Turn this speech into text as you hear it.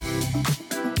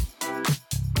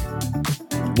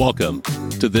Welcome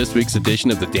to this week's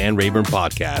edition of the Dan Rayburn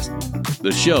Podcast,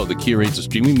 the show that curates the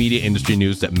streaming media industry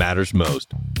news that matters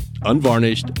most,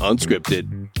 unvarnished,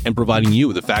 unscripted, and providing you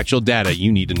with the factual data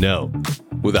you need to know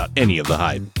without any of the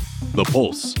hype. The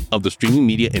pulse of the streaming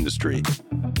media industry.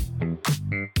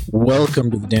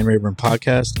 Welcome to the Dan Rayburn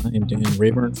Podcast. I am Dan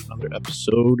Rayburn for another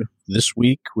episode this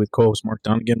week with co-host Mark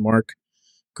Donegan. Mark,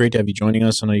 great to have you joining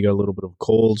us. I know you got a little bit of a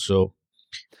cold, so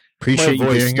appreciate you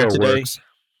being here today. Works.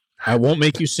 I won't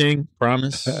make you sing,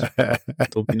 promise.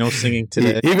 There'll be no singing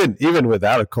today. Even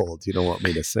without a cold, you don't want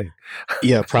me to sing.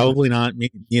 Yeah, probably not.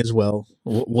 Me as well.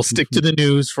 We'll stick to the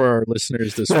news for our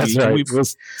listeners this week. Right. We'll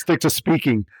stick to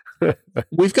speaking.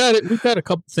 We've got a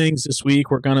couple things this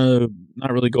week. We're gonna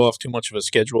not really go off too much of a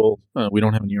schedule. We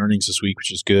don't have any earnings this week,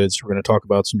 which is good. So we're gonna talk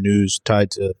about some news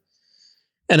tied to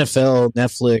NFL,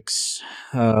 Netflix,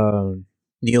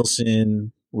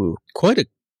 Nielsen. Quite a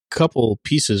couple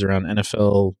pieces around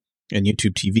NFL and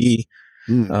YouTube TV.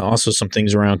 Also some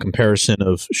things around comparison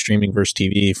of streaming versus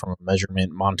TV from a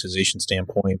measurement monetization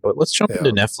standpoint. But let's jump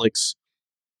into Netflix.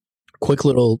 Quick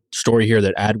little story here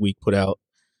that Adweek put out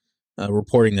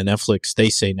reporting that Netflix, they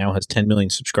say, now has 10 million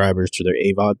subscribers to their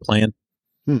AVOD plan.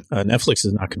 Netflix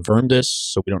has not confirmed this,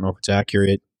 so we don't know if it's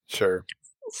accurate. Sure.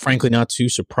 Frankly, not too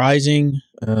surprising.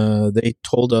 They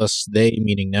told us,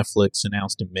 meaning Netflix,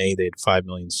 announced in May they had 5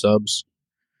 million subs.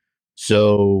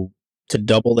 So to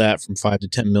double that from 5 to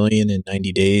 10 million in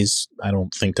 90 days, I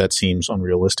don't think that seems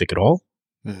unrealistic at all.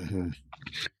 Mm-hmm.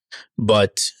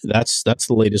 But that's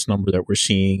the latest number that we're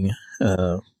seeing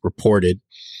reported.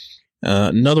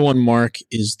 Another one, Mark,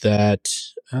 is that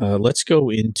let's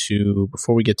go into,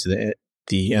 before we get to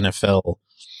the NFL,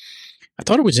 I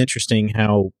thought it was interesting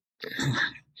how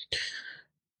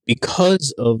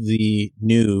because of the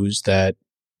news that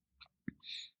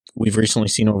we've recently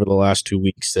seen over the last 2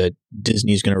 weeks that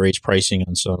Disney is going to raise pricing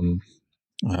on some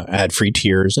ad-free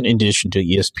tiers, in addition to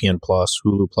ESPN Plus,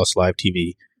 Hulu Plus Live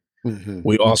TV. Mm-hmm.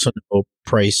 We also know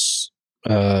price,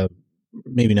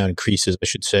 maybe not increases, I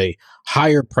should say,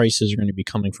 higher prices are going to be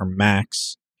coming from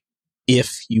Max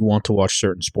if you want to watch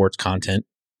certain sports content.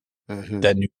 Mm-hmm.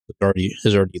 That news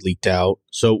has already leaked out.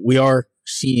 So we are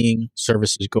seeing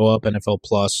services go up. NFL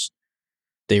Plus,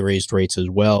 they raised rates as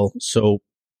well. So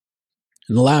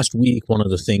in the last week, one of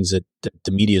the things that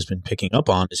the media has been picking up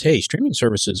on is, hey, streaming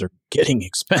services are getting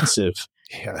expensive.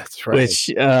 Yeah, that's right. Which,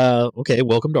 okay,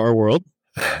 welcome to our world.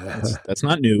 That's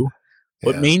not new.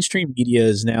 But mainstream media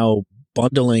is now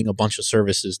bundling a bunch of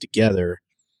services together,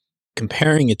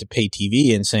 comparing it to pay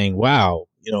TV and saying, wow,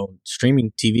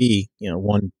 streaming TV,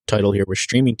 one title here, where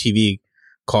streaming TV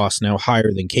costs now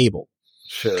higher than cable.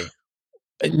 Sure.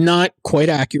 Not quite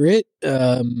accurate.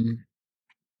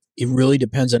 It really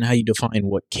depends on how you define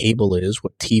what cable is,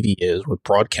 what TV is, what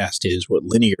broadcast is, what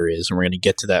linear is. And we're going to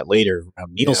get to that later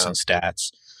around Nielsen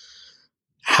stats.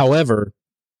 However,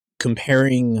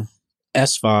 comparing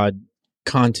SVOD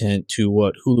content to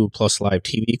what Hulu Plus Live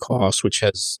TV costs, which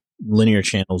has linear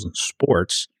channels and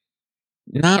sports,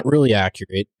 not really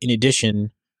accurate. In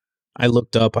addition, I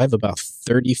looked up, I have about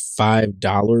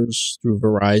 $35 through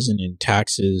Verizon in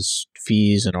taxes,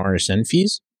 fees, and RSN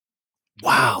fees.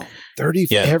 Wow.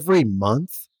 30 every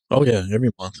month? Oh, yeah,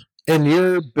 every month. And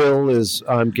your bill is,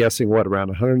 I'm guessing, what, around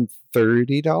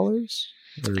 $130?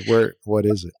 Or what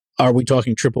is it? Are we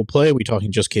talking triple play? Are we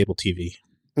talking just cable TV?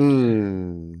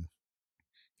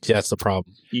 See, that's the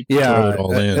problem. You throw it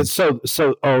all in.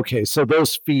 Okay. So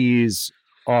those fees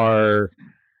are,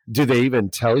 do they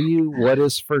even tell you what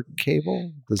is for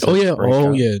cable? Yeah.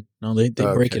 No, they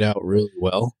break it out really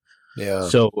well. Yeah.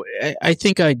 So I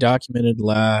think I documented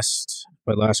by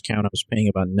last count, I was paying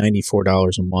about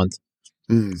 $94 a month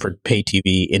for pay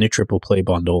TV in a triple play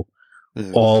bundle.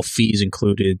 All fees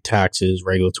included, taxes,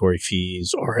 regulatory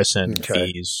fees, RSN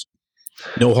fees,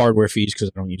 no hardware fees because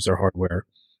I don't use their hardware,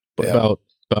 but about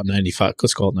 95,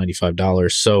 let's call it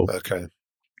 $95. So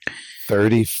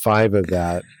 35 of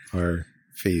that are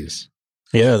fees.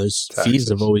 Yeah, there's taxes. Fees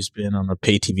have always been on the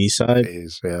pay TV side.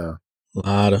 Fees, yeah.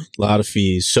 A lot of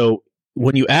fees. So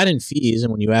when you add in fees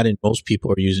and when you add in most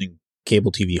people are using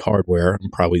cable TV hardware, I'm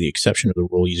probably the exception to the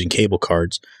rule using cable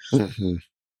cards,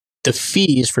 the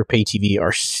fees for pay TV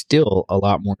are still a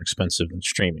lot more expensive than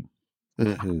streaming.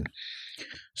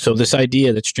 So this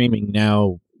idea that streaming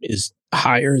now is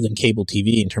higher than cable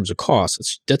TV in terms of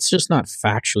costs, that's just not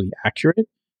factually accurate.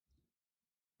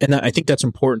 And I think that's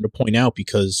important to point out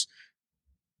because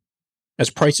as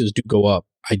prices do go up,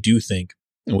 I do think,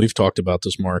 and we've talked about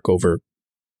this, Mark, over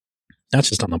not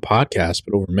just on the podcast,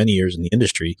 but over many years in the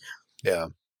industry. Yeah.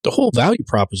 The whole value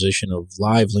proposition of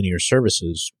live linear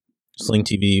services Sling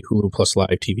TV, Hulu Plus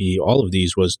Live TV, all of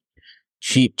these was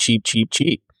cheap, cheap, cheap,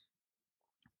 cheap.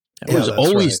 That was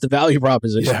always the value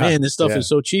proposition. Man, this stuff is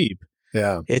so cheap.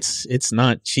 Yeah. It's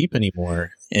not cheap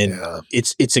anymore. And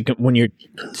when you're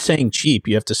saying cheap,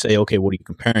 you have to say, okay, what are you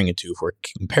comparing it to? If we're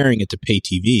comparing it to pay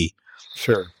TV,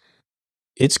 sure,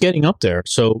 it's getting up there.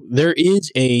 So there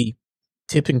is a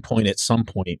tipping point at some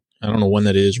point. I don't know when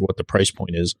that is or what the price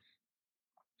point is,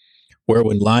 where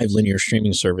when live linear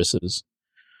streaming services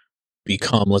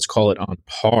become, let's call it on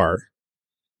par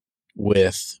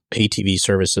with pay TV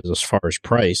services as far as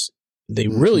price, they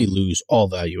really lose all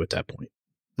value at that point.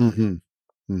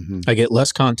 I get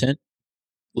less content,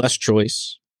 less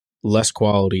choice, less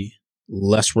quality,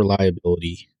 less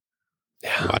reliability.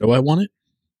 Why do I want it?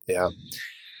 Yeah.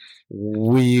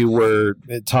 We were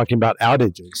talking about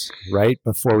outages, right,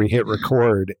 before we hit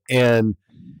record. And,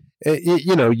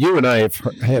 you know, you and I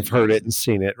have heard it and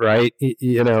seen it, right?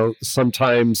 You know,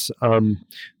 sometimes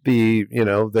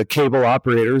the cable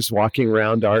operators walking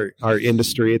around our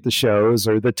industry at the shows,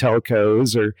 or the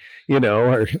telcos, or, you know,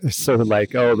 are sort of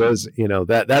like, oh, those, you know,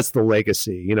 that's the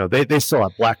legacy. You know, they still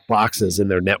have black boxes in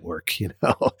their network, you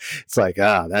know. It's like,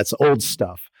 that's old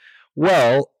stuff.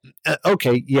 Well,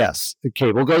 okay, yes, the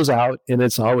cable goes out, and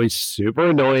it's always super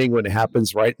annoying when it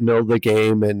happens right in the middle of the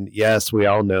game. And yes, we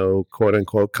all know, quote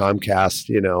unquote, Comcast,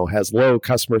 you know, has low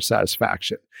customer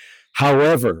satisfaction.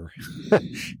 However,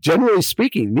 generally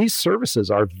speaking, these services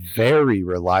are very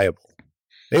reliable.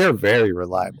 They are very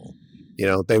reliable. You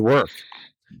know, they work.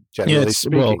 Generally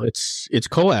speaking. Well, it's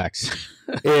coax.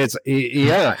 And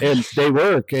they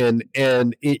work,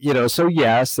 and you know, so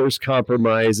yes, there's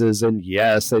compromises, and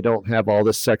yes, they don't have all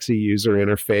the sexy user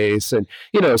interface, and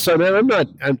you know, so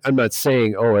I'm not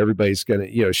saying, oh, everybody's gonna,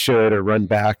 you know, should or run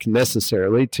back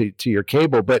necessarily to your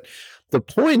cable, but the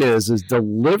point is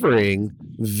delivering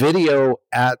video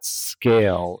at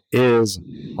scale is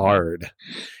hard.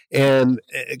 And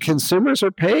consumers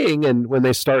are paying, and when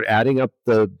they start adding up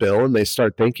the bill and they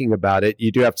start thinking about it,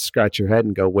 you do have to scratch your head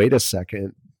and go, wait a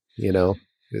second, you know,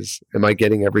 am I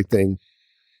getting everything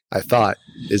I thought?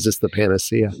 Is this the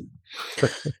panacea?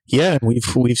 Yeah,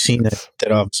 we've seen that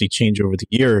obviously change over the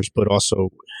years, but also,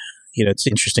 you know, it's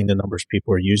interesting the numbers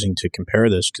people are using to compare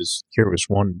this, because here was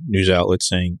one news outlet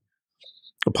saying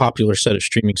a popular set of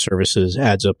streaming services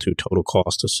adds up to a total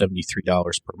cost of $73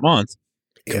 per month,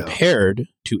 compared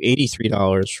to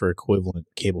 $83 for equivalent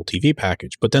cable TV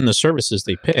package. But then the services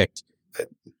they picked,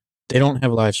 they don't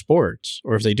have live sports,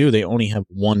 or if they do, they only have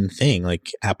one thing.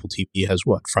 Like Apple TV has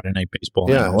Friday Night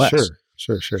Baseball and MLS.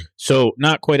 Sure. So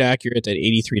not quite accurate that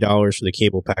 $83 for the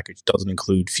cable package doesn't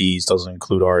include fees, doesn't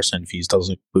include RSN fees,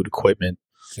 doesn't include equipment.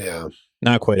 Yeah.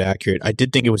 Not quite accurate. I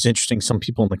did think it was interesting. Some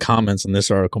people in the comments on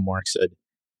this article, Mark, said,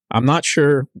 I'm not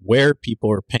sure where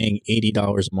people are paying $80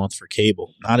 a month for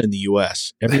cable. Not in the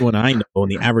U.S. Everyone I know,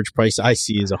 and the average price I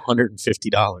see is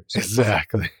 $150.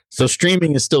 Exactly. So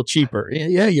streaming is still cheaper.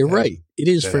 Yeah, you're right. It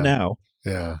is for now.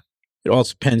 Yeah. It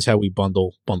also depends how we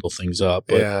bundle things up.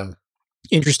 But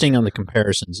interesting on the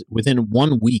comparisons. Within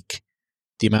 1 week,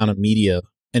 the amount of media,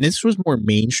 and this was more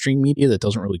mainstream media that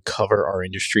doesn't really cover our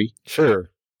industry.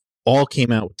 Sure. All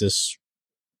came out with this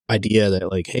idea that,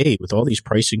 like, hey, with all these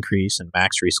price increase, and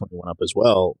Max recently went up as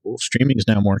well, streaming is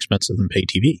now more expensive than pay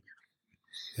TV.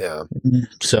 Yeah.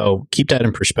 So keep that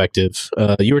in perspective.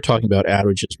 You were talking about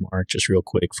outages, Mark, just real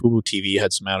quick. Fubo TV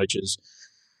had some outages.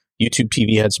 YouTube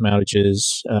TV had some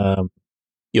outages.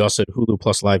 You also had Hulu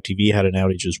Plus Live TV had an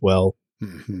outage as well.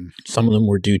 Mm-hmm. Some of them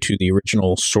were due to the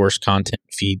original source content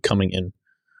feed coming in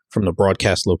from the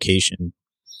broadcast location.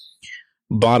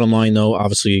 Bottom line, though,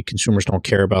 obviously consumers don't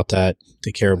care about that.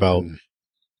 They care about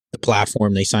the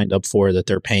platform they signed up for, that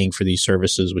they're paying for these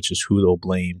services, which is who they'll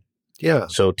blame. Yeah.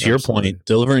 So to your point,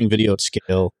 delivering video at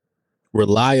scale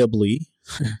reliably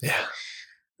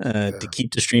to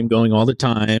keep the stream going all the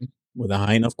time with a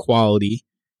high enough quality.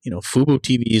 You know, Fubo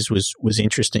TVs was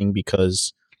interesting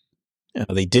because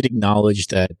they did acknowledge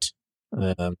that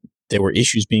there were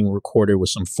issues being recorded with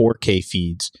some 4K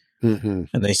feeds. Mm-hmm.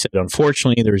 And they said,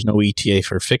 unfortunately, there is no ETA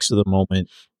for a fix at the moment.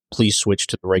 Please switch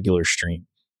to the regular stream.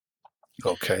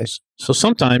 Okay. So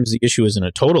sometimes the issue isn't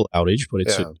a total outage, but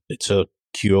it's a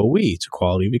QoE. It's a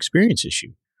quality of experience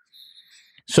issue.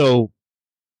 So,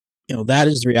 you know, that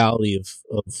is the reality of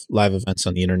live events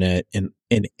on the internet, and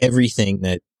everything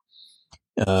that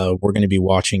we're going to be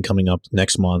watching coming up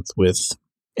next month with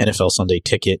NFL Sunday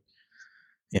Ticket.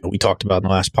 You know, we talked about in the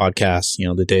last podcast, you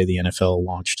know, the day the NFL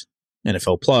launched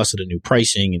NFL Plus at a new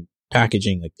pricing and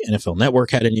packaging. Like NFL Network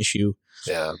had an issue.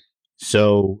 Yeah.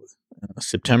 So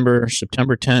September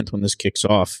 10th, when this kicks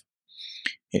off,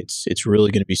 it's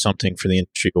really going to be something for the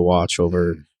industry to watch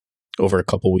over over a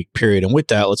couple week period. And with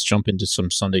that, let's jump into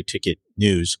some Sunday Ticket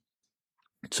news.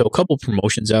 So a couple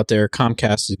promotions out there.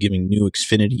 Comcast is giving new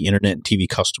Xfinity Internet and TV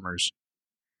customers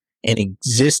and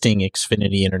existing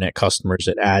Xfinity Internet customers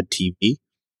that add TV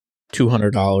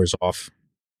 $200 off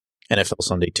NFL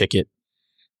Sunday Ticket.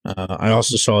 I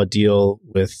also saw a deal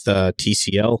with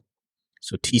TCL.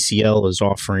 So TCL is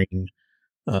offering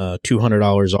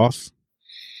 $200 off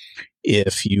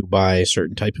if you buy a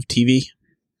certain type of TV.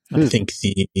 I think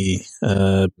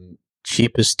the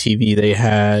cheapest TV they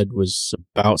had was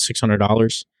about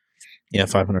 $600. Yeah,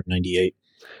 $598.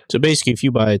 So basically, if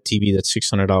you buy a TV that's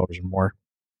 $600 or more,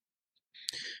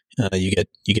 you get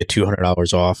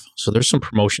 $200 off. So there's some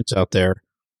promotions out there.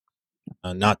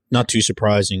 Not too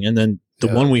surprising. And then the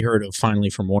one we heard of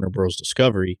finally from Warner Bros.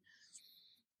 Discovery,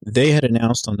 they had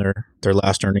announced on their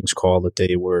last earnings call that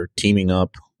they were teaming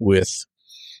up with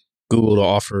Google to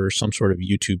offer some sort of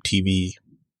YouTube TV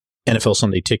NFL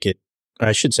Sunday Ticket.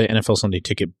 I should say NFL Sunday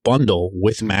Ticket bundle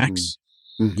with Max.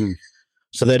 Mm-hmm.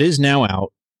 So that is now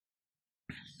out.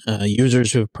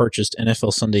 Users who have purchased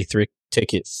NFL Sunday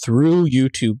Ticket through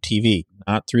YouTube TV,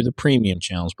 not through the premium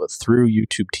channels, but through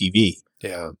YouTube TV,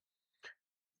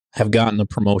 have gotten the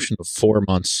promotion of 4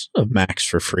 months of Max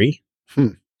for free.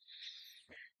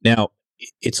 Now,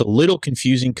 it's a little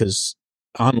confusing because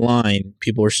online,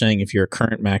 people are saying if you're a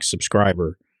current Max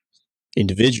subscriber,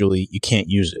 individually, you can't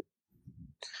use it.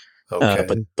 Okay.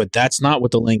 But that's not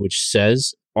what the language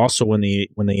says. Also, when they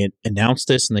announced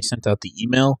this and they sent out the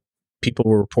email, people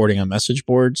were reporting on message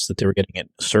boards that they were getting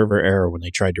a server error when they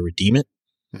tried to redeem it.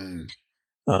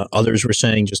 Others were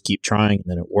saying just keep trying, and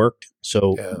then it worked.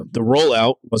 So the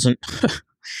rollout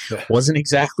wasn't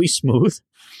exactly smooth,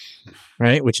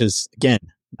 right? Which is, again,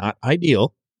 not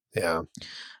ideal.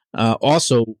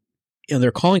 Also,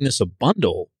 they're calling this a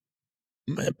bundle,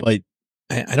 but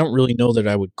I don't really know that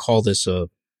I would call this a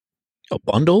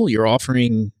bundle. You're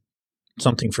offering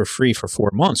something for free for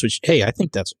 4 months, which, hey, I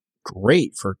think that's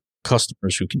great for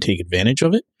customers who can take advantage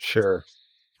of it. Sure.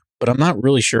 But I'm not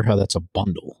really sure how that's a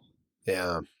bundle.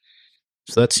 Yeah.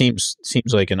 So that seems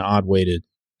like an odd way to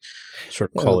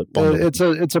sort of call it bundle.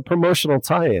 It's a promotional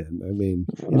tie-in. I mean,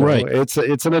 right. It's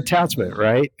an attachment,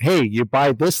 right? Hey, you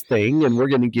buy this thing, and we're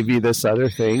going to give you this other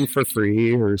thing for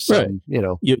free, or some,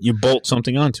 You bolt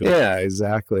something onto it. Yeah,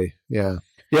 exactly. Yeah.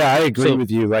 Yeah, I agree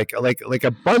with you. Like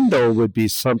a bundle would be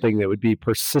something that would be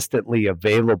persistently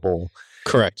available.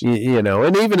 Correct. And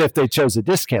even if they chose to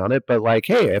discount it, but like,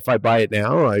 hey, if I buy it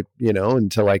now,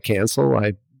 until I cancel,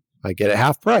 I get it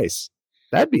half price.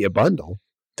 That'd be a bundle.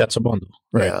 That's a bundle.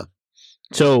 Right. Yeah.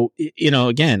 So,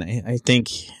 again, I think,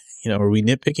 are we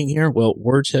nitpicking here? Well,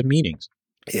 words have meanings.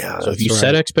 Yeah. So if you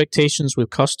set expectations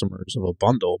with customers of a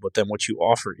bundle, but then what you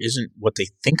offer isn't what they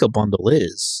think a bundle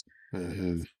is,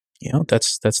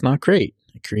 that's not great.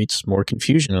 It creates more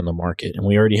confusion in the market. And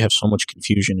we already have so much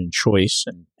confusion and choice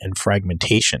and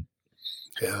fragmentation.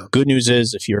 Yeah. Good news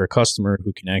is if you're a customer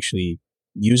who can actually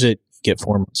use it, get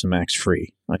 4 months of Max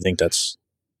free. I think that's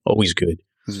always good.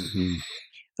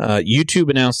 YouTube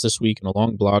announced this week in a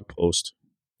long blog post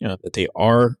that they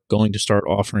are going to start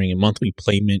offering a monthly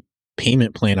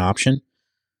payment plan option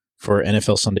for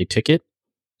NFL Sunday Ticket.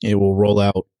 It will roll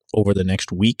out over the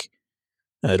next week.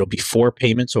 It'll be 4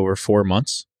 payments over 4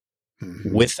 months.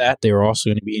 With that, they are also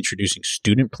going to be introducing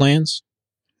student plans,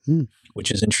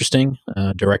 which is interesting.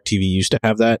 DirecTV used to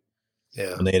have that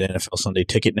when they had NFL Sunday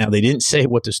Ticket. Now, they didn't say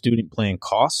what the student plan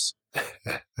costs,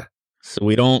 so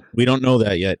we don't know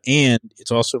that yet. And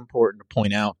it's also important to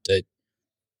point out that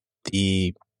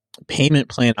the payment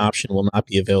plan option will not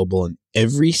be available in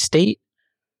every state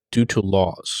due to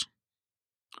laws.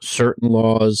 Certain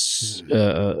laws,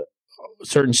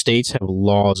 certain states have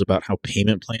laws about how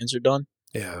payment plans are done.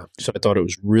 Yeah. So I thought it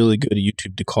was really good of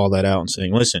YouTube to call that out and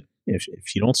saying, listen, if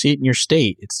you don't see it in your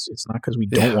state, it's not because we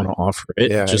don't want to offer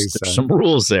it. Yeah, just exactly. There's some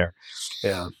rules there.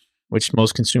 Yeah. Which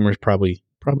most consumers probably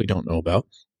don't know about.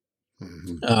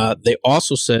 They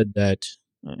also said that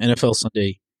NFL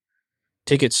Sunday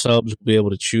Ticket subs will be able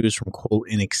to choose from, quote,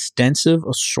 an extensive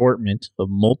assortment of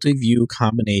multi-view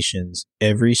combinations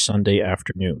every Sunday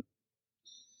afternoon.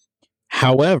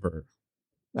 However,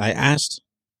 I asked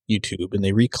YouTube and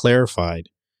they reclarified,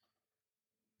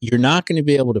 you're not going to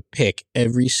be able to pick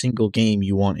every single game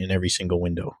you want in every single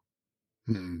window.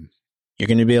 You're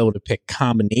going to be able to pick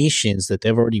combinations that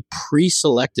they've already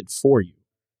pre-selected for you.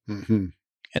 And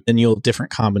then you'll have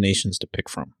different combinations to pick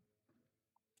from.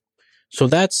 So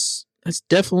that's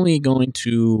definitely going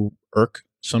to irk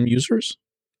some users.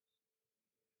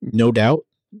 No doubt.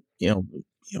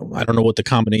 I don't know what the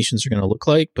combinations are going to look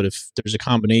like, but if there's a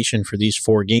combination for these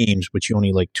 4 games, but you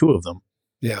only like 2 of them.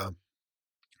 Yeah.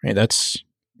 Right, that's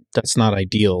that's not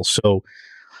ideal. So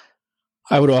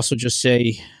I would also just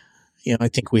say, I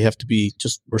think we have to be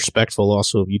just respectful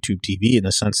also of YouTube TV in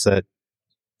the sense that,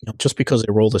 just because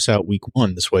they roll this out week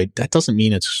 1 this way, that doesn't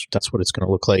mean that's what it's going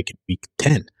to look like in week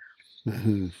 10.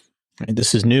 Mm-hmm. Right?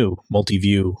 This is new,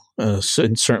 multi-view, and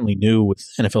certainly new with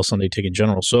NFL Sunday Ticket in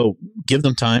general. So give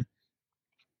them time.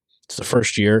 It's the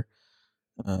first year.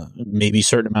 Maybe a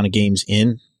certain amount of games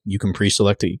in. You can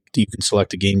pre-select it. You can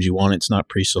select the games you want. It's not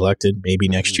pre-selected. Maybe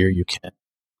next year you can.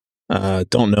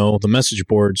 Don't know. The message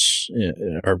boards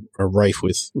are rife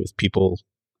with people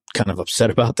kind of upset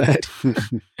about that.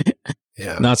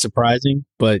 Yeah. Not surprising,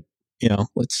 but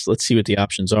let's see what the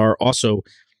options are. Also,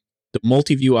 the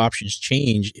multi-view options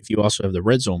change if you also have the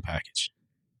red zone package.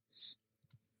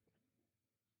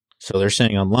 So they're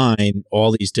saying online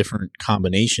all these different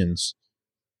combinations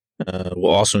will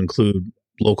also include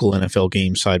local NFL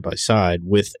games side by side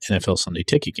with NFL Sunday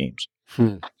Ticket games.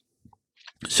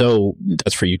 So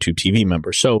that's for YouTube TV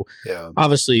members. So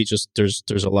obviously, just there's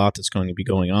a lot that's going to be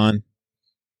going on.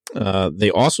 They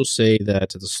also say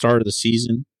that at the start of the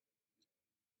season,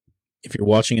 if you're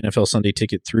watching NFL Sunday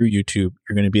Ticket through YouTube,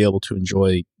 you're going to be able to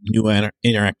enjoy new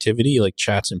interactivity like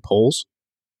chats and polls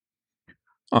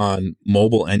on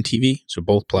mobile and TV, so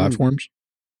both platforms.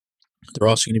 They're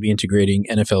also going to be integrating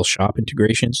NFL Shop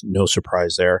integrations. No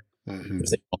surprise there. If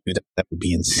they don't do that, that would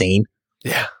be insane.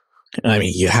 Yeah. I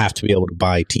mean, you have to be able to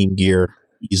buy team gear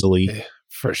easily. Yeah,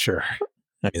 for sure.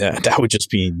 I mean, that would just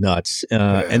be nuts.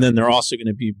 And then they're also going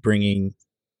to be bringing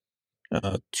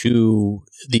to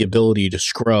the ability to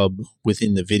scrub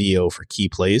within the video for key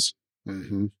plays.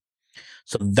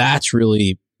 So that's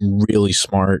really, really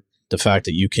smart. The fact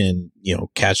that you can,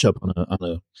 catch up on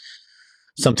a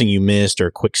something you missed or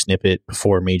a quick snippet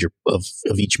before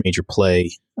each major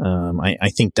play. I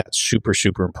think that's super,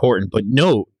 super important. But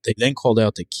note, they then called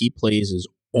out that key plays is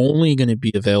only going to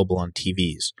be available on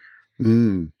TVs.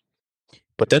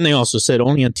 But then they also said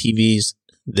only on TVs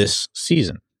this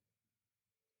season.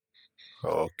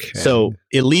 Okay. So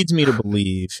it leads me to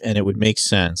believe, and it would make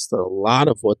sense, that a lot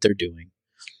of what they're doing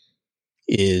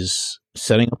is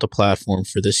setting up the platform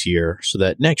for this year so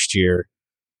that next year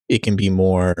it can be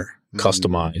more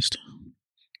customized.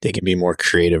 They can be more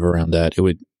creative around that.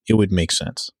 It would make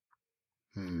sense.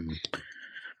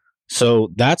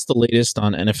 So that's the latest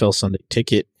on NFL Sunday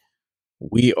Ticket.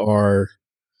 We are,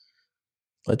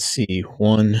 let's see,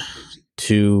 1,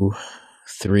 2,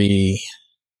 3,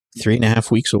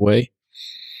 3.5 weeks away.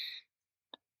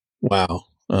 Wow.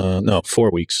 No,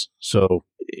 4 weeks. So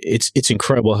it's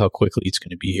incredible how quickly it's going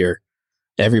to be here.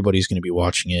 Everybody's going to be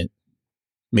watching it.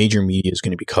 Major media is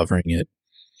going to be covering it.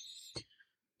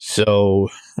 So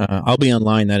I'll be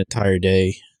online that entire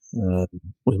day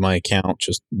with my account,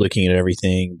 just looking at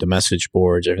everything, the message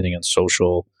boards, everything on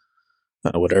social,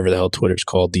 whatever the hell Twitter's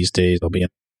called these days. I'll be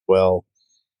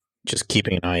just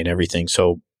keeping an eye on everything.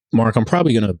 So, Mark, I'm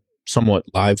probably going to somewhat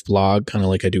live blog, kind of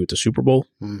like I do with the Super Bowl.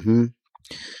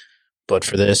 But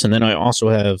for this, and then I also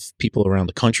have people around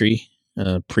the country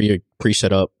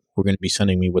pre-set up. We're going to be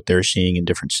sending me what they're seeing in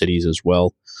different cities as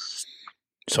well,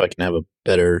 so I can have a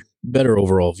better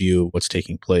overall view of what's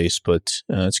taking place. But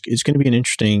it's going to be an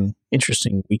interesting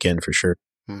weekend for sure.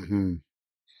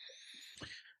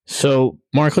 So,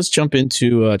 Mark, let's jump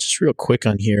into just real quick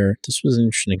on here. This was an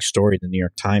interesting story in the New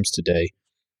York Times today,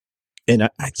 and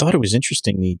I thought it was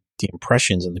interesting the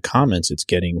impressions and the comments it's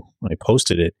getting when I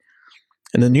posted it.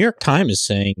 And the New York Times is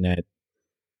saying that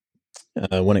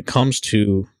when it comes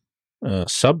to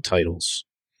subtitles,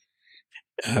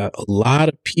 a lot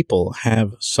of people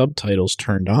have subtitles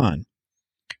turned on.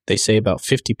 They say about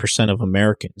 50% of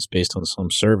Americans, based on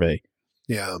some survey.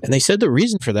 Yeah. And they said the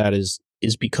reason for that is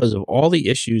because of all the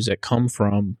issues that come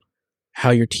from how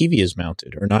your TV is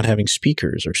mounted, or not having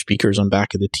speakers, or speakers on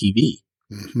back of the TV.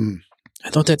 I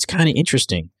thought that's kind of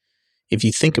interesting if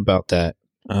you think about that.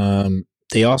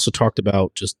 They also talked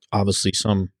about just obviously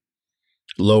some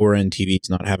lower end TVs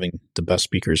not having the best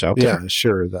speakers out there. Yeah,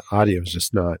 sure. The audio is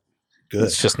just not good.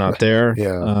 It's just not there.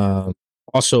 Yeah.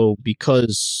 Also,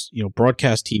 because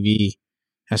broadcast TV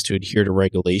has to adhere to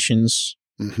regulations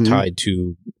tied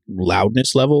to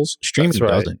loudness levels, streaming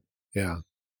doesn't. Yeah.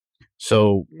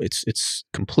 So it's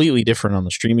completely different on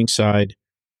the streaming side.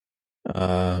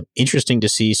 Interesting to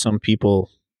see some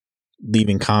people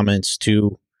leaving comments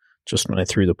too. Just when I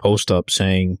threw the post up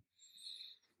saying,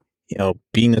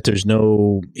 being that there's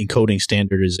no encoding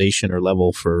standardization or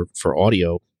level for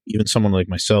audio, even someone like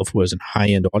myself who has a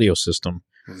high-end audio system,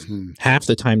 half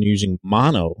the time they're using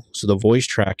mono, so the voice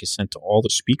track is sent to all the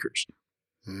speakers.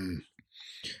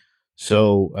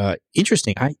 So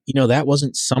interesting. That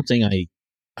wasn't something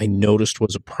I noticed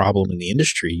was a problem in the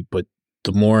industry, but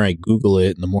the more I Google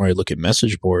it and the more I look at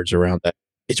message boards around that,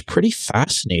 it's pretty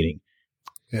fascinating.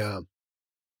 Yeah.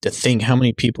 To think how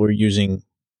many people are using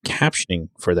captioning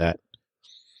for that.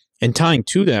 And tying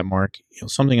to that, Mark,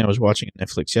 something I was watching on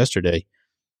Netflix yesterday,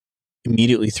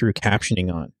 immediately threw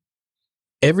captioning on.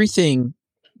 Everything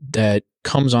that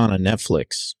comes on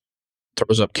Netflix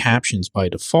throws up captions by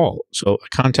default. So I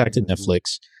contacted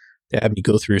Netflix. They had me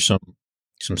go through some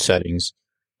settings.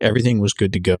 Everything was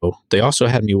good to go. They also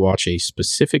had me watch a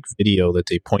specific video that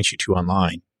they point you to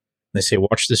online. They say,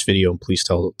 watch this video and please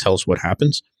tell us what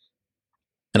happens.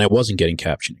 And I wasn't getting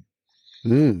captioning,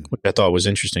 which I thought was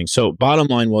interesting. So bottom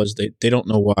line was they don't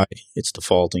know why it's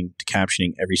defaulting to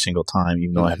captioning every single time,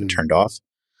 even though I have it turned off.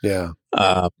 Yeah.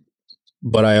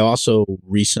 But I also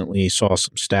recently saw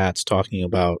some stats talking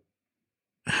about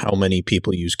how many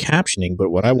people use captioning. But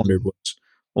what I wondered was,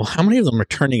 well, how many of them are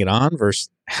turning it on versus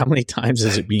how many times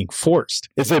is it being forced?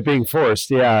 Is it being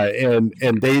forced? Yeah.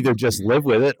 And they either just live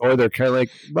with it or they're kind of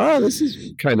like, well, this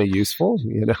is kind of useful,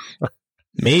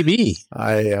 Maybe.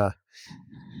 Yeah,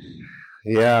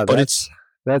 but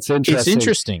that's interesting. It's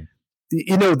interesting.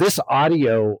 This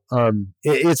audio,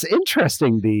 it's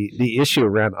interesting, the issue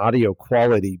around audio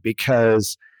quality,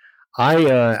 because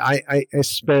I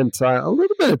spent a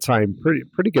little bit of time,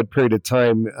 pretty good period of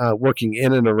time, working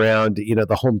in and around,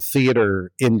 the home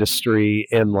theater industry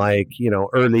in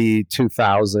early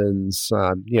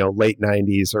 2000s, late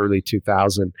 90s, early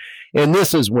 2000. And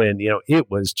this is when, it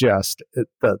was just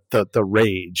the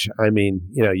rage. I mean,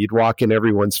 you'd walk in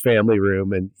everyone's family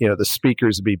room and, the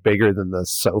speakers would be bigger than the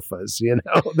sofas,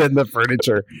 than the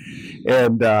furniture.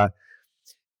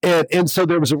 And so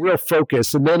there was a real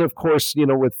focus. And then, of course,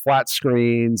 with flat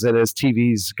screens and as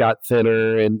TVs got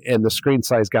thinner and the screen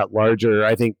size got larger,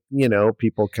 I think,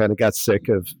 people kind of got sick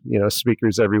of,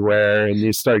 speakers everywhere. And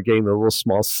you started getting the little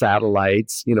small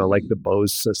satellites, like the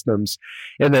Bose systems.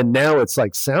 And then now it's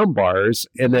like sound bars.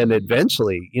 And then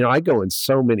eventually, I go in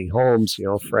so many homes,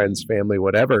 friends, family,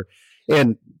 whatever.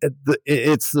 And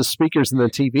it's the speakers and the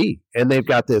TV, and they've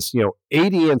got this,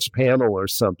 80-inch panel or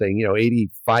something,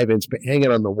 85-inch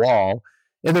hanging on the wall,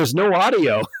 and there's no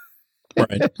audio.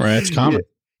 Right. It's common.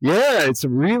 Yeah, it's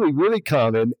really, really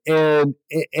common, and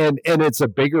it's a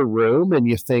bigger room, and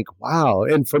you think, wow.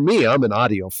 And for me, I'm an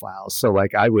audiophile, so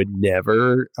I would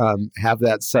never have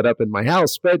that set up in my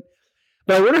house, but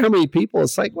I wonder how many people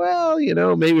it's like, well,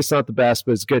 maybe it's not the best,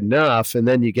 but it's good enough, and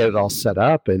then you get it all set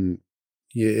up, and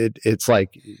it's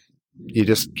like you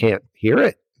just can't hear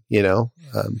it,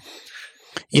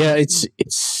 Yeah, it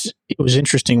was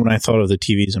interesting when I thought of the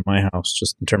TVs in my house,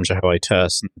 just in terms of how I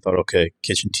test. And I thought, okay,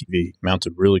 kitchen TV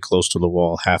mounted really close to the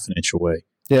wall, half an inch away.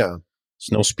 Yeah,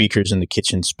 there's no speakers in the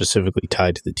kitchen specifically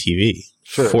tied to the TV.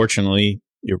 Sure. Fortunately,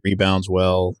 it rebounds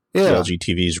well. Yeah. The LG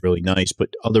TV is really nice, but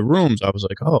other rooms, I was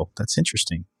like, oh, that's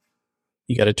interesting.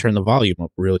 You got to turn the volume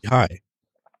up really high.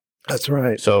 That's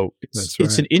right. So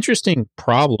it's an interesting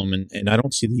problem, and I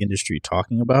don't see the industry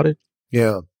talking about it.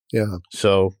 Yeah.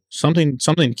 So something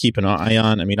to keep an eye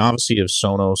on. I mean, obviously, if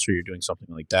Sonos or you're doing something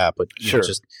like that, but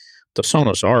just the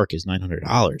Sonos Arc is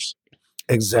 $900.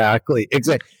 Exactly.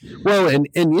 Well, and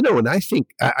I think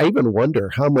I even wonder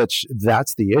how much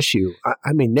that's the issue.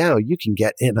 I mean, now you can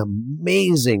get an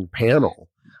amazing panel.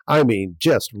 I mean,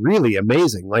 just really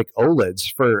amazing, like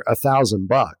OLEDs for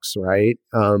 $1,000, right?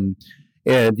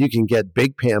 And you can get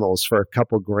big panels for a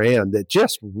couple grand that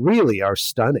just really are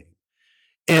stunning.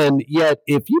 And yet,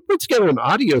 if you put together an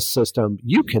audio system,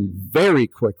 you can very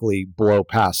quickly blow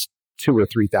past $2,000 or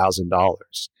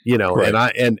 $3,000.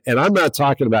 Right. And I'm not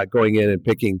talking about going in and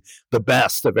picking the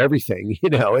best of everything.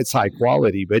 It's high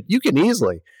quality, but you can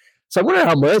easily. So I wonder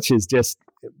how much is just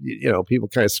people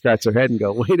kind of scratch their head and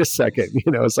go, wait a second.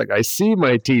 It's like I see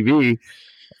my TV.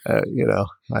 I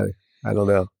don't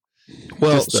know.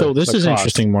 Well, so this is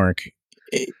interesting, Mark.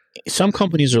 Some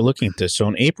companies are looking at this. So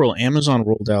in April, Amazon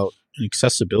rolled out an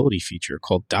accessibility feature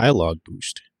called Dialogue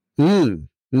Boost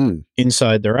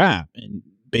inside their app. And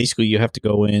basically, you have to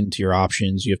go into your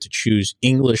options. You have to choose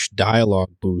English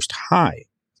Dialogue Boost High.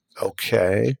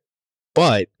 Okay.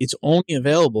 But it's only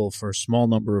available for a small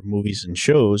number of movies and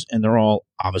shows, and they're all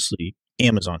obviously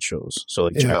Amazon shows. So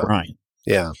like Jack Ryan.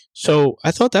 Yeah. So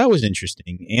I thought that was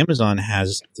interesting. Amazon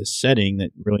has this setting that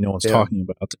really no one's talking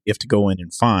about that you have to go in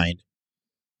and find.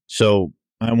 So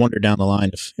I wonder down the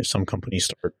line if some companies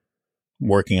start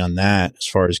working on that as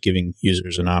far as giving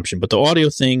users an option. But the audio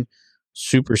thing,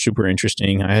 super, super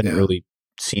interesting. I hadn't really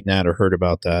seen that or heard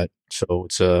about that. So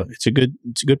it's a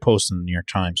good post in the New York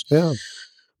Times. Yeah.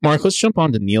 Mark, let's jump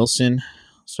on to Nielsen.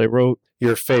 So I wrote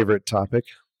your favorite topic.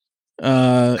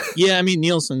 Yeah, I mean,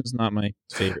 Nielsen's not my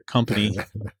favorite company,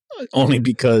 only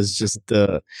because just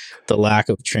the lack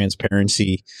of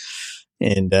transparency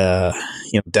and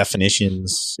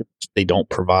definitions they don't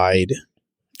provide.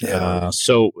 Yeah.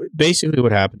 So basically,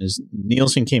 what happened is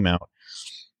Nielsen came out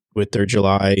with their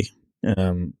July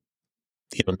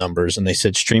numbers, and they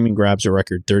said streaming grabs a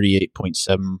record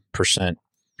 38.7%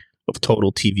 of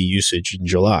total TV usage in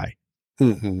July.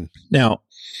 Mm-hmm. Now,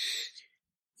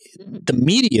 the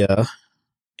media,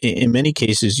 in many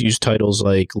cases, use titles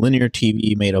like linear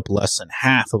TV made up less than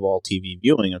half of all TV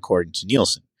viewing, according to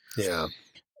Nielsen. Yeah.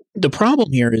 The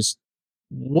problem here is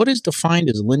what is defined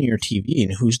as linear TV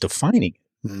and who's defining it?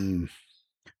 Mm.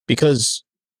 Because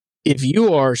if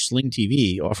you are Sling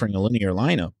TV offering a linear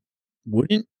lineup,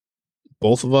 wouldn't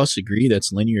both of us agree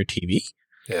that's linear TV?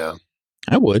 Yeah.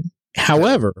 I would.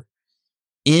 However,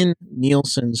 in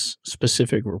Nielsen's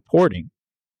specific reporting,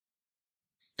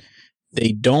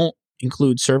 they don't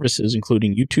include services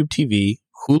including YouTube TV,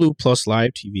 Hulu Plus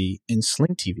Live TV, and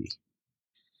Sling TV.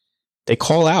 They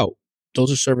call out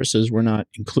those are services we're not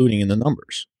including in the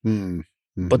numbers.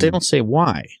 Mm-hmm. But they don't say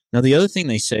why. Now, the other thing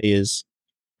they say is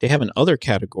they have an other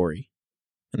category,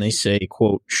 and they say,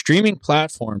 quote, streaming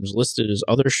platforms listed as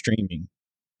other streaming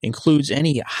includes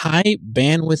any high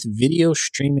bandwidth video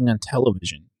streaming on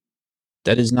television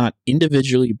that is not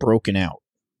individually broken out.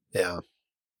 Yeah.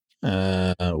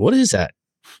 What is that?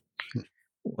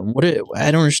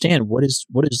 I don't understand. What is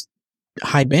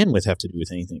high bandwidth have to do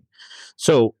with anything?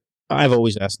 So I've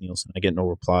always asked Nielsen. I get no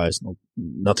replies,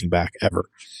 nothing back ever.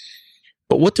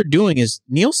 But what they're doing is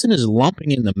Nielsen is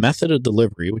lumping in the method of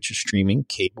delivery, which is streaming,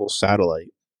 cable,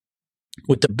 satellite,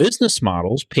 with the business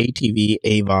models, pay TV,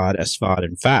 AVOD, SVOD,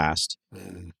 and FAST,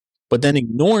 but then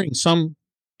ignoring some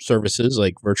services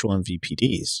like virtual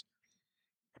MVPDs,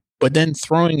 but then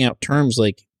throwing out terms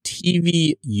like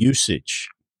TV usage.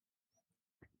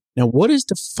 Now, what is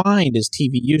defined as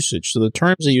TV usage? So the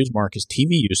terms they use, Mark, is TV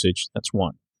usage. That's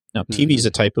one. Now, TV is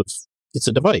it's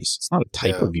a device. It's not a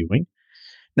type of viewing.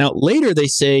 Now, later they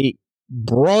say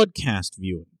broadcast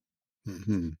viewing.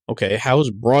 Mm-hmm. Okay, how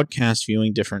is broadcast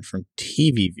viewing different from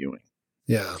TV viewing?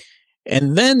 Yeah.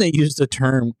 And then they use the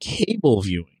term cable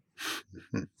viewing.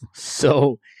 Mm-hmm.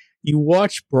 So you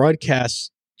watch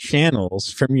broadcast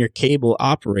channels from your cable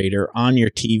operator on your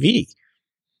TV.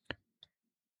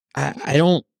 I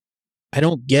don't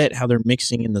get how they're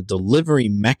mixing in the delivery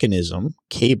mechanism,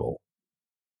 cable,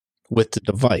 with the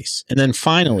device. And then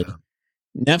finally,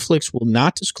 Netflix will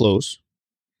not disclose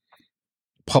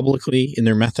publicly in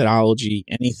their methodology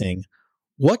anything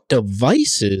what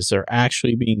devices are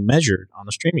actually being measured on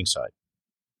the streaming side.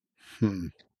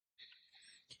 And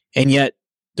yet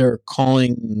they're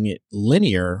calling it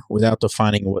linear without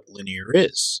defining what linear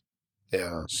is.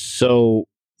 Yeah. So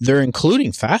they're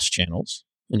including fast channels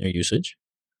in their usage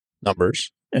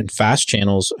numbers, and fast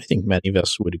channels, I think many of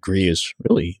us would agree, is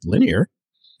really linear.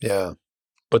 Yeah.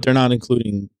 But they're not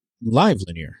including live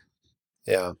linear.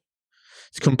 Yeah.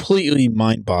 It's completely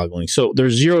mind-boggling. So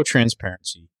there's zero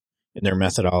transparency in their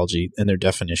methodology and their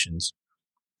definitions.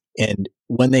 And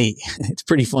when it's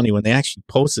pretty funny, when they actually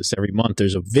post this every month,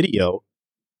 there's a video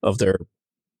of their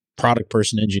product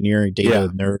person, engineering,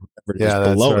 data nerd, whatever it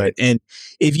is below it. And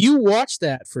if you watch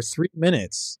that for 3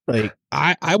 minutes, like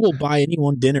I will buy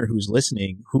anyone dinner who's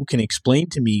listening who can explain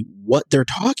to me what they're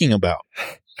talking about.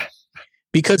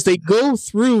 Because they go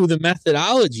through the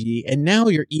methodology and now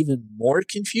you're even more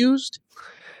confused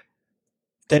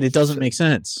that it doesn't make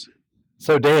sense.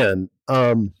 So Dan,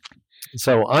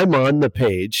 so I'm on the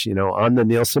page, on the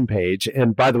Nielsen page.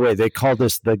 And by the way, they call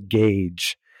this the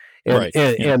gauge.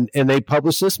 And they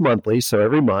publish this monthly, so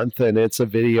every month. And it's a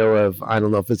video of, I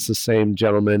don't know if it's the same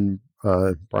gentleman,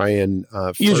 Brian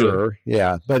Furrer.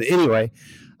 Yeah. But anyway,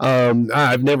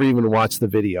 I've never even watched the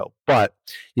video. But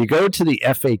you go to the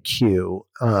FAQ,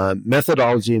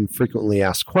 methodology and frequently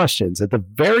asked questions. At the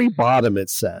very bottom, it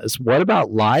says, what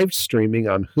about live streaming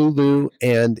on Hulu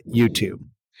and YouTube?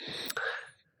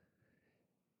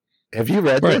 Have you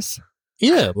read this?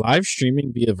 Yeah, live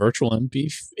streaming via virtual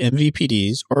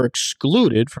MVPDs are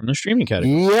excluded from the streaming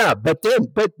category. Yeah, but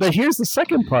here's the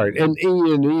second part, and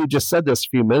you just said this a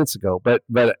few minutes ago, but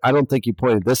I don't think you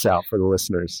pointed this out for the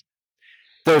listeners.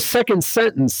 The second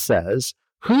sentence says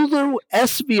Hulu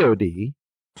SVOD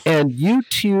and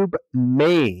YouTube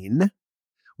main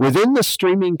within the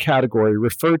streaming category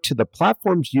refer to the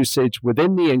platform's usage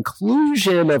within the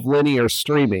inclusion of linear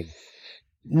streaming.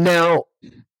 Now,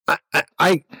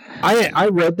 I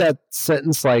read that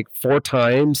sentence like 4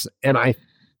 times, and I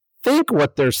think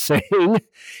what they're saying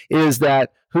is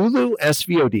that Hulu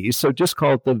SVOD, so just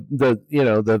call it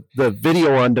the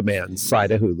video on demand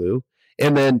side of Hulu,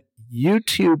 and then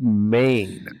YouTube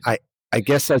main, I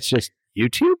guess that's just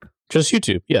YouTube? Just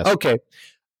YouTube, yes. Okay.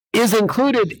 Is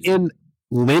included in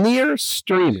linear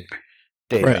streaming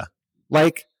data. Right.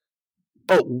 Like,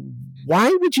 but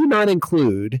why would you not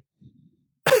include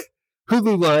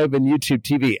Hulu Live and YouTube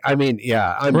TV? I mean,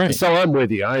 yeah, I'm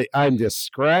with you. I'm just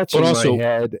scratching my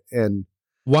head. And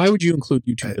why would you include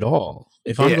YouTube at all?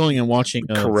 If I'm going and watching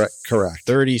a correct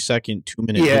 30-second,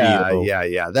 2-minute video.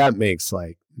 Yeah. That makes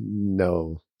like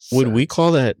no sense. Would we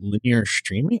call that linear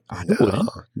streaming? I wouldn't.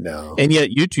 No. And yet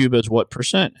YouTube is what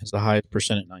percent? Has the highest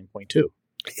percent at 9.2.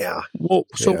 Yeah. Well,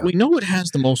 so we know it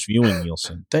has the most viewing,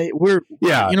 Nielsen. We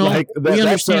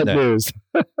understand that. News.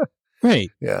 Right.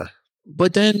 Yeah.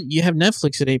 But then you have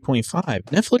Netflix at 8.5.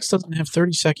 Netflix doesn't have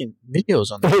 30-second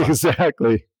videos on the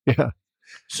Exactly. Yeah.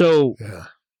 So,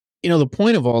 the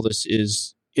point of all this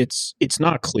is it's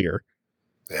not clear.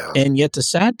 Yeah. And yet the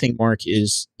sad thing, Mark,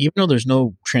 is even though there's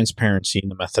no transparency in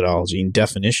the methodology and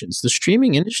definitions, the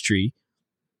streaming industry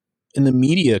and the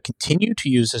media continue to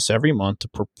use this every month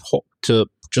to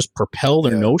just propel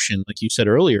their notion, like you said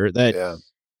earlier, that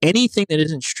anything that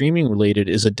isn't streaming related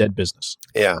is a dead business.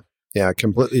 Yeah,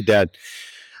 completely dead.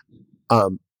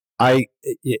 I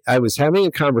was having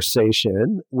a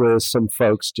conversation with some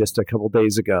folks just a couple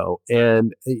days ago,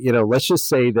 and let's just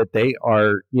say that they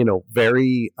are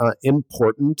very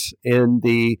important in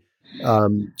the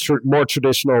more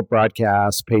traditional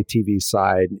broadcast pay TV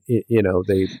side.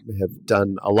 They have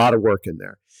done a lot of work in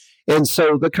there. And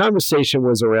so the conversation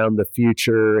was around the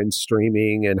future and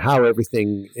streaming and how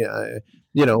everything,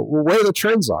 where the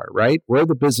trends are, right? Where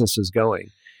the business is going.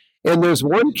 And there's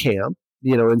one camp,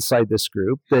 inside this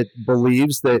group that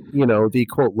believes that, the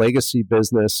quote legacy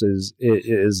business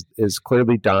is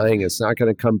clearly dying. It's not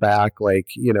going to come back. Like,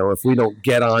 if we don't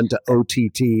get on to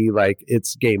OTT, like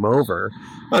it's game over.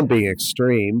 I'm being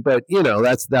extreme, but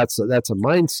that's a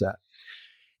mindset.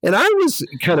 And I was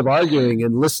kind of arguing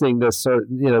and listening to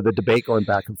the debate going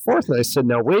back and forth. And I said,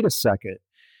 now, wait a second.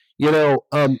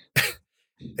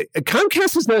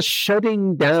 Comcast is not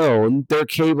shutting down their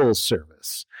cable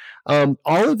service. All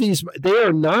of these, they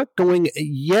are not going.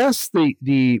 Yes,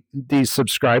 the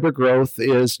subscriber growth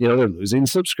is, they're losing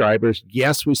subscribers.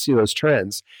 Yes, we see those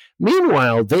trends.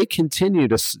 Meanwhile, they continue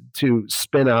to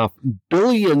spin off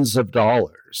billions of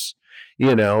dollars,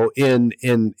 in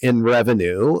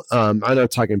revenue. I'm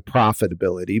not talking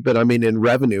profitability, but I mean in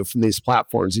revenue from these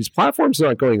platforms. These platforms are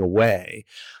not going away,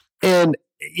 and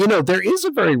there is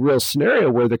a very real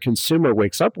scenario where the consumer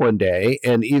wakes up one day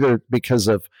and either because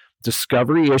of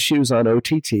discovery issues on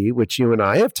OTT, which you and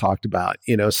I have talked about,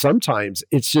 sometimes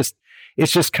it's just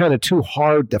kind of too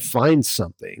hard to find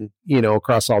something,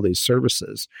 across all these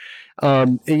services.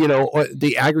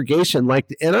 The aggregation,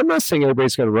 and I'm not saying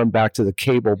everybody's going to run back to the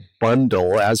cable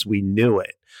bundle as we knew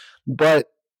it,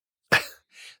 but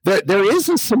there is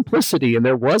a simplicity, and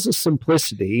there was a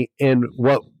simplicity in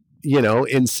what,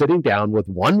 in sitting down with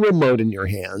one remote in your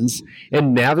hands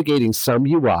and navigating some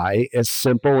UI as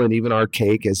simple and even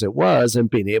archaic as it was,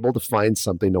 and being able to find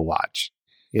something to watch,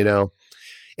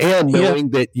 and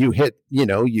knowing that you hit,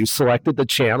 you selected the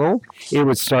channel, it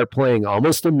would start playing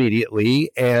almost immediately.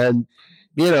 And,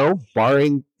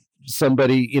 barring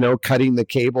somebody, cutting the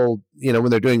cable,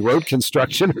 when they're doing road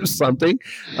construction or something,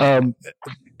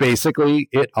 basically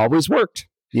it always worked.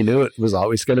 You knew it was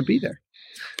always going to be there.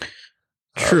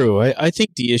 True. I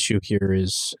think the issue here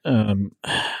is,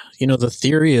 the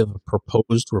theory of a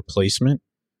proposed replacement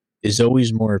is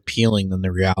always more appealing than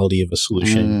the reality of a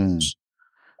solution.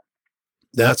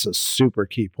 That's a super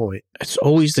key point. It's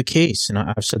always the case. And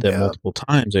I've said that multiple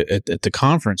times at the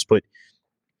conference, but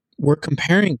we're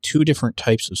comparing two different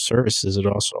types of services that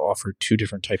also offer two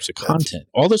different types of content.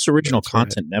 All this original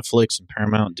content, right. Netflix and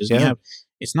Paramount and Disney have,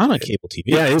 it's not on cable TV.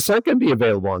 Yeah, it's not going to be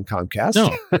available on Comcast.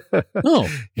 No.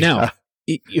 Now,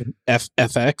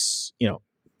 FX,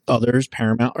 others,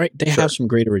 Paramount, right? They have some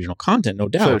great original content, no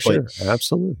doubt. Sure.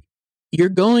 Absolutely. You're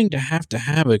going to have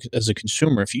it as a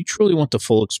consumer, if you truly want the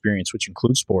full experience, which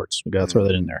includes sports. We got to throw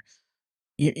that in there.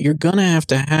 You're going to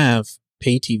have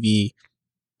pay TV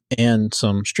and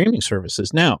some streaming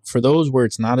services. Now, for those where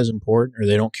it's not as important, or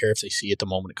they don't care if they see it the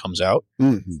moment it comes out,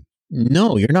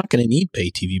 no, you're not going to need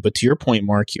pay TV. But to your point,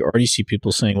 Mark, you already see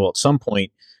people saying, well, at some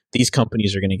point, these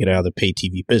companies are going to get out of the pay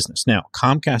TV business. Now,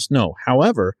 Comcast, no.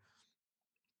 However,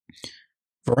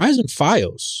 Verizon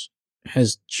Fios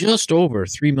has just over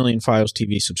 3 million Fios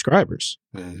TV subscribers.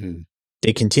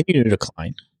 They continue to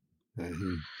decline.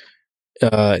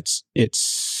 It's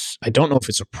I don't know if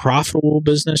it's a profitable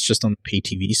business just on the pay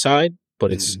TV side,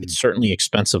 but it's certainly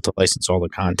expensive to license all the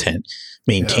content,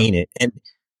 maintain it. And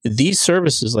these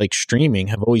services like streaming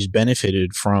have always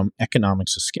benefited from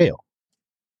economics of scale.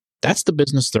 That's the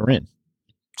business they're in.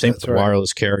 Same with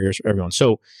wireless carriers, everyone.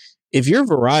 So if you're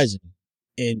Verizon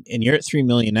and you're at 3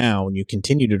 million now and you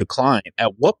continue to decline,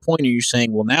 at what point are you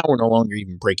saying, well, now we're no longer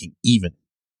even breaking even?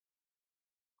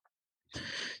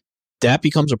 That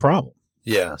becomes a problem.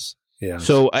 Yes. Yeah.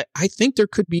 So I think there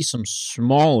could be some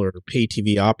smaller pay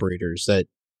TV operators that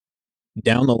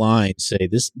down the line say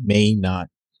this may not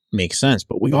make sense.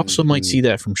 But we also might see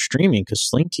that from streaming because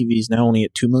Sling TV is now only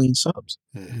at 2 million subs.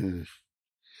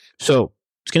 So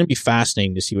it's going to be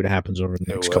fascinating to see what happens over the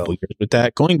next couple of years with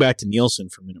that. Going back to Nielsen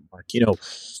for a minute, Mark,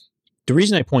 the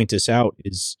reason I point this out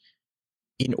is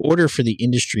in order for the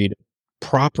industry to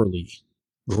properly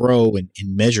grow and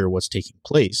measure what's taking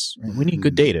place, right, we need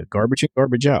good data, garbage in,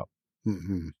 garbage out.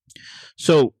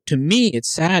 So to me,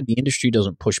 it's sad the industry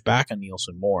doesn't push back on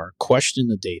Nielsen more, question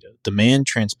the data, demand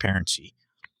transparency,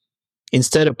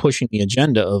 instead of pushing the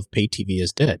agenda of pay TV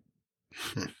is dead.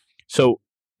 So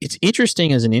it's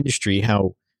interesting as an industry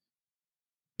how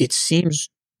it seems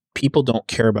people don't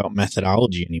care about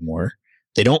methodology anymore.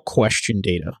 They don't question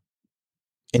data.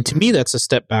 And to me, that's a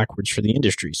step backwards for the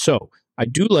industry. So I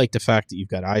do like the fact that you've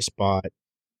got iSpot,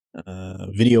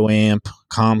 VideoAmp,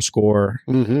 ComScore,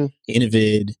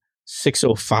 Innovid,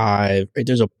 605. Right?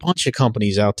 There's a bunch of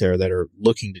companies out there that are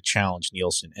looking to challenge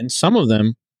Nielsen. And some of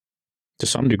them, to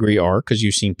some degree, are because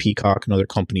you've seen Peacock and other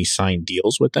companies sign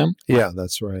deals with them. Yeah,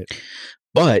 that's right.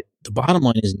 But the bottom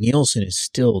line is Nielsen is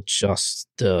still just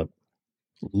the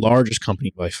largest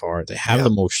company by far. They have the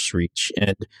most reach.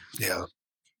 And,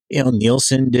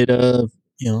 Nielsen did a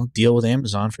deal with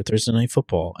Amazon for Thursday Night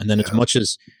Football. And then as much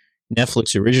as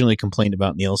Netflix originally complained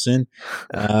about Nielsen,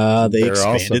 they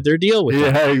expanded their deal with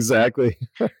them. Yeah, exactly.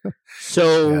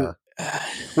 So,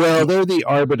 well, they're the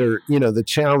arbiter. The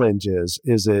challenge is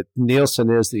that Nielsen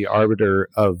is the arbiter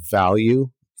of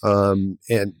value, and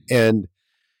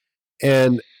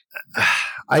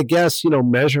I guess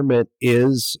measurement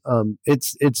is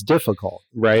it's difficult,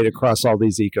 right, across all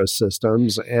these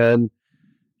ecosystems, and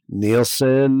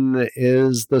Nielsen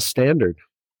is the standard.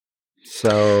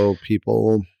 So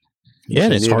people. Yeah,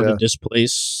 and it's hard to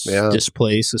displace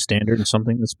the standard and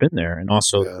something that's been there, and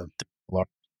also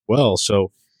well.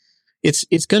 So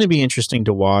it's going to be interesting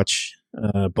to watch,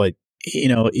 but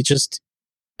it just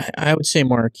I would say,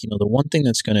 Mark, the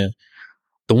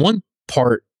one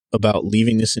part about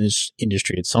leaving this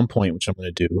industry at some point, which I'm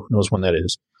going to do, who knows when that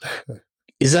is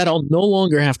that I'll no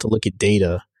longer have to look at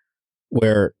data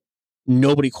where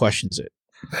nobody questions it.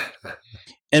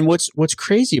 And what's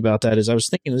crazy about that is I was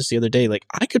thinking this the other day, like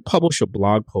I could publish a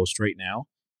blog post right now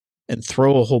and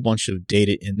throw a whole bunch of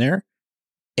data in there.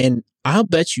 And I'll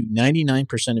bet you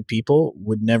 99% of people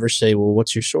would never say, well,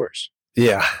 what's your source?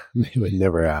 Yeah. They would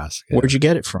never ask. Yeah. Where'd you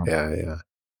get it from? Yeah.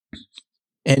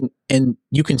 And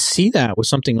you can see that with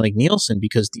something like Nielsen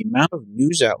because the amount of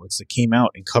news outlets that came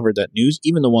out and covered that news,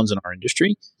 even the ones in our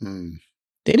industry,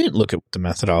 they didn't look at what the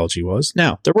methodology was.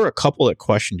 Now, there were a couple that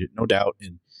questioned it, no doubt,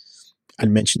 and I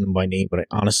mentioned them by name, but I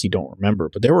honestly don't remember.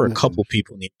 But there were a couple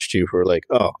people in the industry who were like,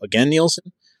 oh, again,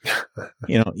 Nielsen?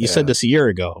 You said this a year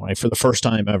ago, right, for the first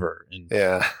time ever. And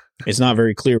it's not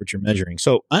very clear what you're measuring.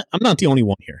 So I'm not the only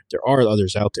one here. There are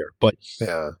others out there. But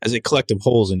as a collective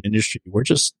whole as an industry,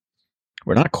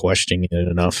 we're not questioning it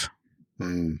enough.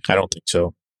 I don't think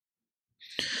so.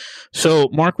 So,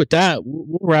 Mark, with that,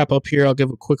 we'll wrap up here. I'll give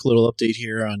a quick little update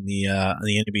here on the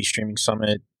NAB Streaming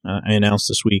Summit. I announced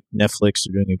this week Netflix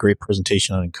are doing a great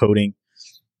presentation on encoding.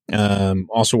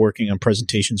 Also working on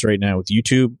presentations right now with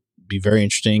YouTube. Be very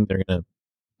interesting. They're going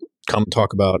to come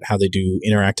talk about how they do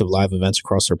interactive live events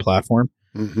across their platform.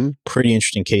 Pretty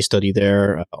interesting case study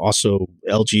there. Also,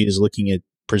 LG is looking at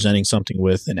presenting something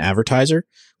with an advertiser,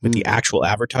 with the actual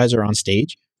advertiser on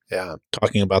stage. Yeah.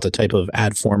 Talking about the type of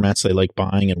ad formats they like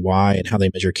buying and why and how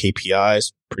they measure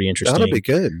KPIs. Pretty interesting. That'll be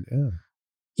good. Yeah.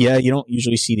 Yeah, you don't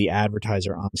usually see the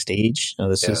advertiser on stage.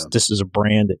 This is a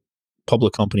brand,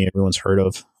 public company everyone's heard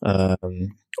of.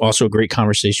 Also a great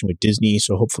conversation with Disney.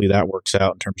 So hopefully that works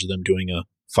out in terms of them doing a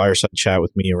fireside chat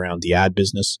with me around the ad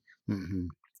business,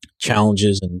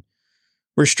 challenges and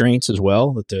restraints as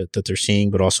well that they're seeing,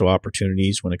 but also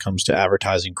opportunities when it comes to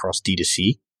advertising across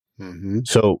D2C.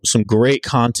 So some great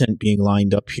content being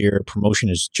lined up here. Promotion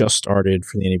has just started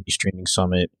for the NAB Streaming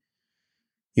Summit.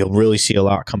 You'll really see a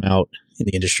lot come out in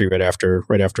the industry right after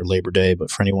Labor Day. But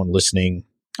for anyone listening,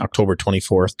 October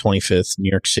 24th, 25th,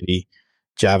 New York City,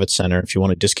 Javits Center. If you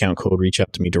want a discount code, reach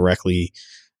out to me directly.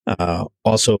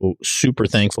 Also, super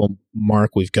thankful,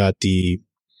 Mark. We've got the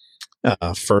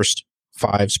first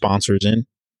 5 sponsors in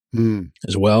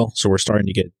as well. So we're starting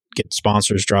to get get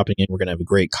sponsors dropping in. We're going to have a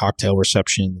great cocktail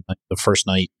reception the first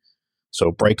night.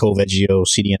 So Brightco, Veggio,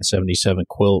 CDN77,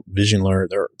 Quilt, Visionler,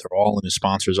 they're all in as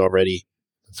sponsors already.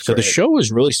 That's so great. the show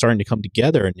is really starting to come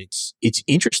together, and it's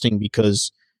interesting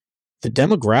because the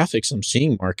demographics I'm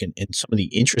seeing, Mark, and some of the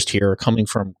interest here are coming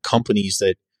from companies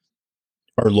that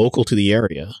are local to the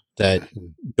area that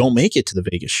don't make it to the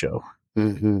Vegas show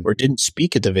or didn't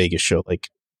speak at the Vegas show. Like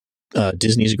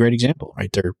Disney is a great example,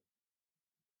 right?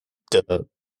 The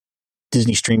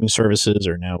Disney streaming services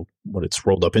are now what it's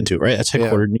rolled up into, right? That's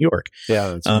headquartered in New York. Yeah,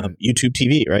 that's right. YouTube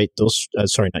TV, right? Those,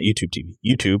 sorry, not YouTube TV,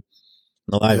 YouTube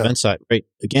on the live event side, right?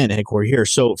 Again, headquartered here.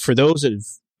 So for those that have,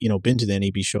 been to the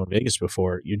NAB show in Vegas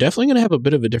before, you're definitely going to have a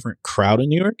bit of a different crowd in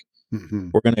New York.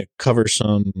 We're going to cover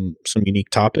some unique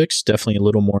topics, definitely a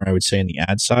little more, I would say, in the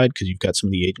ad side, because you've got some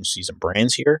of the agencies and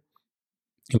brands here.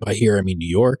 And by here, I mean New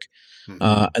York.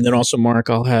 And then also, Mark,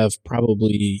 I'll have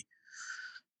probably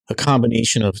a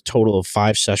combination of a total of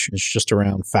 5 sessions just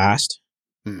around FAST,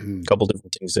 a couple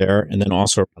different things there, and then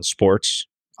also around sports.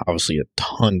 Obviously, a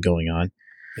ton going on.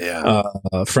 Yeah.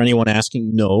 For anyone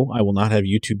asking, no, I will not have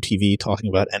YouTube TV talking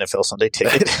about NFL Sunday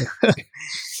Ticket.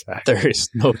 There is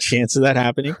no chance of that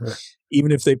happening.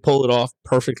 Even if they pull it off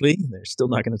perfectly, they're still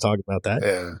not going to talk about that.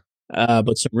 Yeah.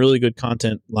 But some really good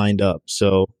content lined up.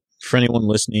 So for anyone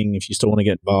listening, if you still want to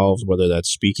get involved, whether that's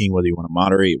speaking, whether you want to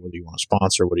moderate, whether you want to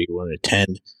sponsor, whether you want to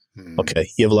attend, okay,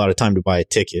 you have a lot of time to buy a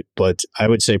ticket. But I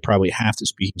would say probably half the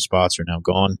speaking spots are now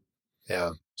gone.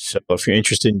 Yeah. So if you're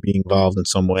interested in being involved in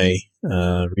some way,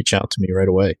 reach out to me right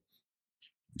away.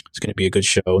 It's going to be a good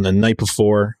show. And then the night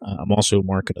before, I'm also,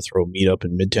 Mark, going to throw a meetup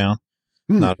in Midtown,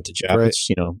 not at the Javits.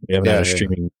 We haven't had a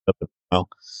streaming meetup in a while.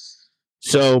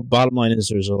 So bottom line is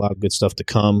there's a lot of good stuff to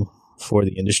come for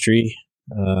the industry.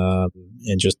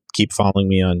 And just keep following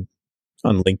me on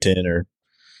LinkedIn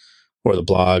or the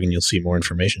blog, and you'll see more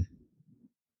information,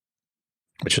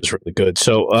 which is really good.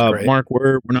 So, Mark,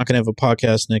 we're not going to have a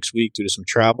podcast next week due to some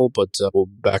travel, but we'll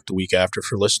be back the week after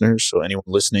for listeners. So anyone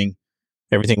listening,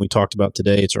 everything we talked about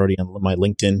today, it's already on my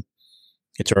LinkedIn.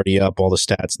 It's already up, all the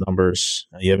stats, numbers.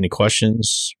 You have any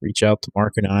questions, reach out to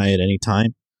Mark and I at any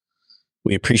time.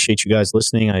 We appreciate you guys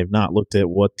listening. I have not looked at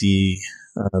what the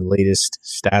latest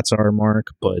stats are, Mark,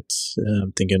 but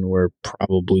I'm thinking we're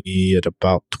probably at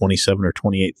about 27 or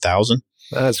 28,000.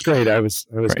 That's great. I was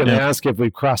going to ask if we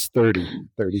crossed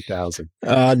 30,000.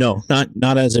 No,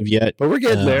 not as of yet. But we're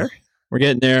getting there. We're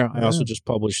getting there. I also just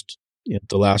published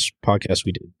the last podcast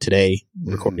we did today,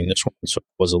 recording this one, so it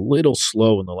was a little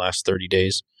slow in the last 30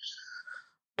 days,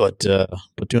 but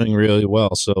doing really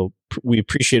well. So we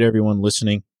appreciate everyone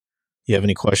listening. If you have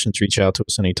any questions, reach out to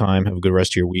us anytime. Have a good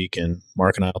rest of your week, and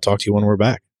Mark and I will talk to you when we're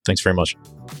back. Thanks very much.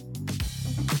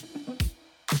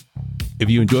 If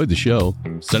you enjoyed the show,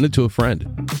 send it to a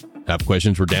friend. Have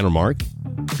questions for Dan or Mark?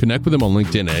 Connect with them on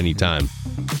LinkedIn at any time.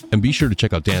 And be sure to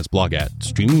check out Dan's blog at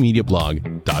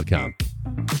streamingmediablog.com.